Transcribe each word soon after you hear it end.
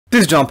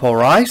This is John Paul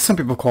Rice, some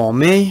people call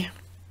me.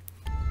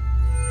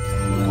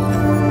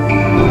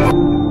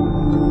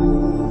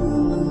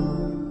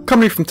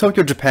 Coming from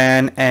Tokyo,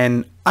 Japan,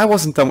 and I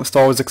wasn't done with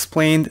Star Wars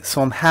Explained,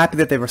 so I'm happy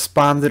that they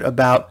responded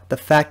about the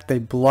fact they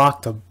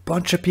blocked a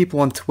bunch of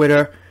people on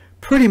Twitter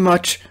pretty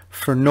much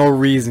for no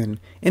reason.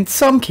 In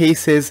some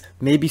cases,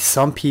 maybe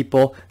some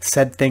people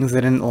said things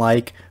they didn't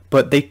like,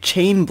 but they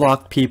chain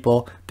blocked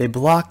people, they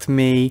blocked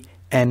me,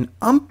 and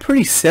I'm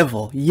pretty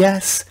civil.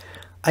 Yes,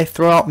 I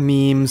throw out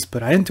memes,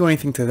 but I didn't do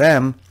anything to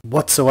them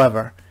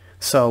whatsoever.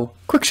 So,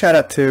 quick shout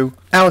out to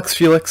Alex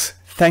Felix,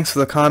 thanks for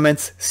the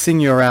comments, seeing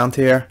you around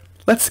here.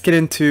 Let's get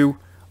into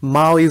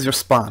Molly's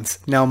response.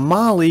 Now,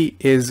 Molly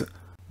is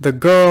the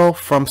girl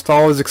from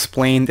Star Wars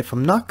Explained. If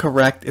I'm not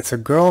correct, it's a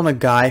girl and a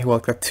guy who are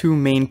like the two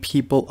main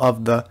people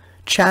of the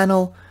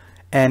channel.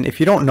 And if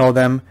you don't know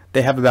them,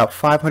 they have about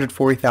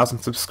 540,000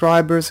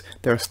 subscribers.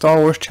 They're a Star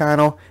Wars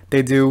channel.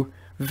 They do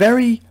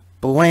very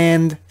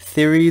bland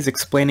theories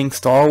explaining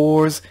Star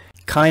Wars,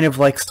 kind of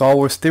like Star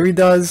Wars Theory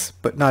does,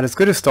 but not as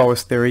good as Star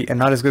Wars Theory and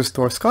not as good as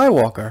Thor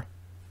Skywalker.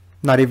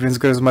 Not even as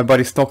good as my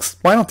buddy Snoke's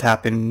Spinal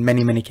Tap in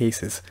many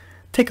cases.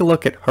 Take a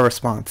look at her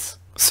response.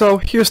 So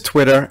here's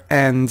Twitter,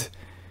 and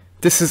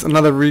this is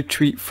another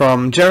retweet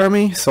from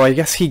Jeremy, so I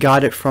guess he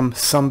got it from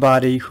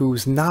somebody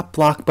who's not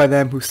blocked by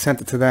them, who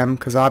sent it to them,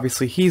 because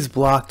obviously he's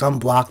blocked, I'm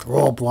blocked, we're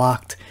all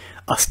blocked.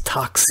 Us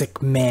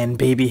toxic man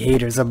baby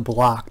haters are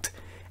blocked.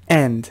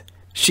 And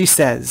she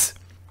says,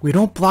 "We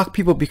don't block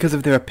people because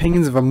of their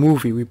opinions of a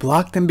movie, we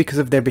block them because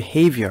of their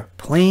behavior,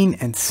 plain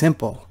and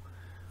simple."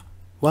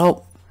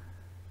 Well,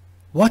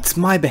 what's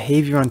my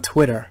behavior on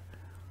Twitter?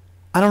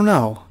 I don't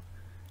know.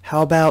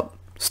 How about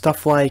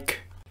stuff like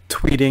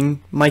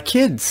tweeting my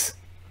kids,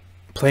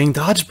 playing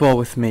dodgeball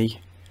with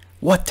me?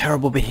 What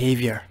terrible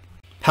behavior.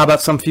 How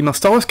about some female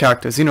Star Wars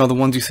characters? You know, the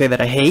ones you say that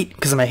I hate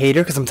because I'm a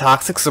hater, because I'm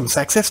toxic, because I'm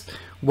sexist?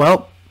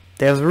 Well,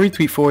 there's a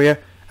retweet for you.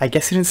 I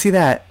guess you didn't see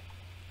that.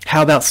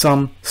 How about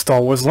some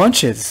Star Wars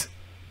lunches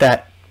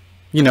that,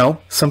 you know,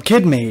 some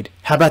kid made?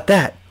 How about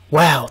that?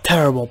 Wow,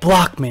 terrible,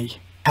 block me.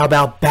 How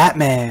about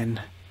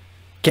Batman?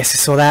 Guess you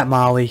saw that,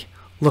 Molly.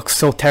 Looks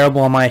so terrible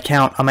on my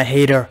account. I'm a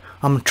hater.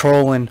 I'm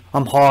trolling.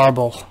 I'm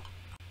horrible.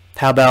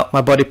 How about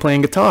my buddy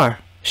playing guitar?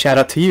 Shout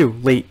out to you,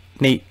 Late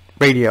Nate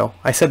Radio.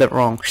 I said that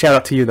wrong. Shout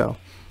out to you, though.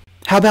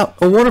 How about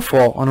a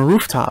waterfall on a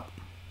rooftop?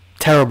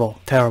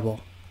 Terrible,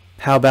 terrible.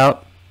 How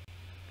about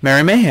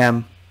Mary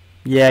Mayhem?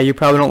 Yeah, you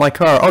probably don't like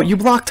her. Oh, you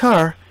blocked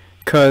her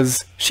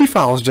because she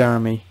follows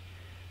Jeremy.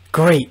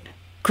 Great.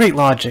 Great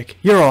logic.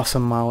 You're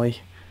awesome,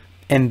 Molly.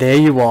 And there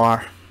you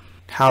are.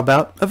 How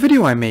about a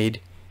video I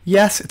made?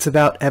 Yes, it's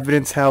about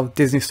evidence how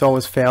Disney Star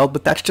Wars failed,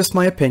 but that's just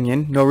my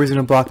opinion. No reason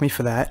to block me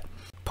for that.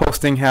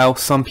 Posting how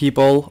some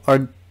people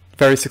are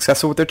very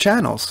successful with their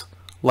channels.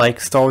 Like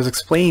Star Wars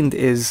Explained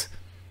is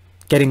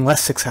getting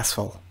less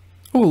successful.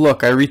 Oh,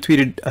 look, I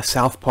retweeted a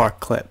South Park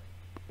clip.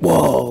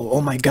 Whoa,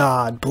 oh my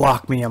god,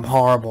 block me, I'm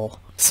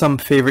horrible. Some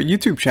favorite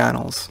YouTube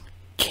channels.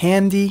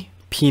 Candy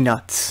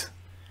Peanuts.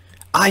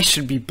 I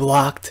should be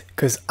blocked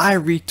because I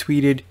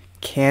retweeted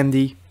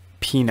Candy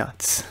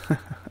Peanuts.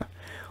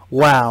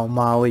 Wow,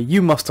 Molly,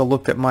 you must have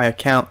looked at my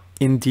account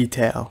in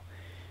detail.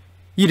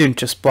 You didn't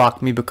just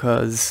block me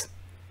because,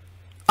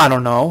 I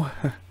don't know,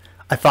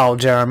 I follow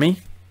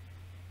Jeremy.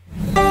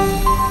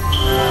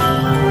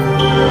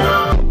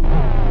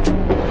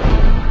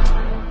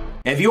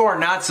 If you are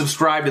not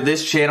subscribed to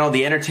this channel,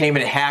 The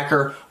Entertainment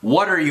Hacker,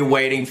 what are you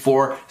waiting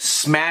for?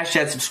 Smash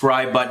that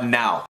subscribe button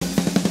now.